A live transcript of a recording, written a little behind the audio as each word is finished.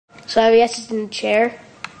So I guess it's in the chair.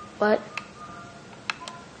 What?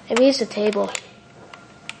 Maybe it's a table.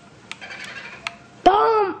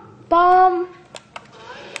 Bomb!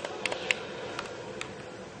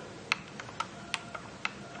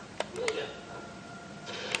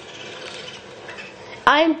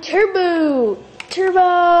 I'm Turbo! Don't you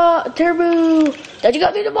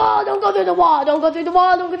go through the wall! Don't go through the wall! Don't go through the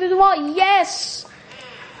wall! Don't go through the wall! Yes!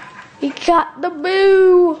 We got the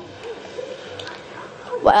boo!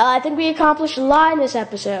 Well, I think we accomplished a lot in this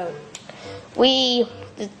episode. We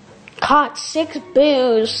caught 6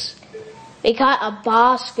 boos. We caught a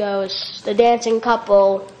boss ghost, the dancing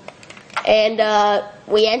couple, and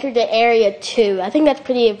we entered the area 2. I think that's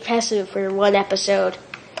pretty impressive for one episode.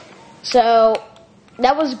 So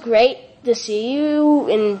that was great to see you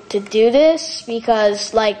and to do this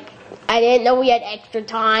because, like, I didn't know we had extra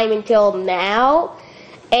time until now,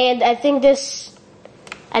 and I think this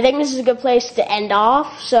is a good place to end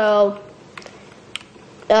off. So,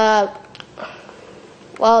 well,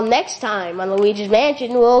 next time on Luigi's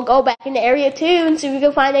Mansion, we'll go back into Area 2 and see if we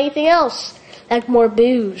can find anything else, like more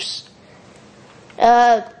boos.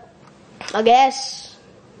 I guess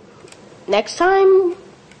next time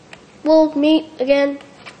we'll meet again.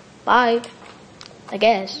 Bye, I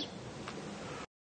guess.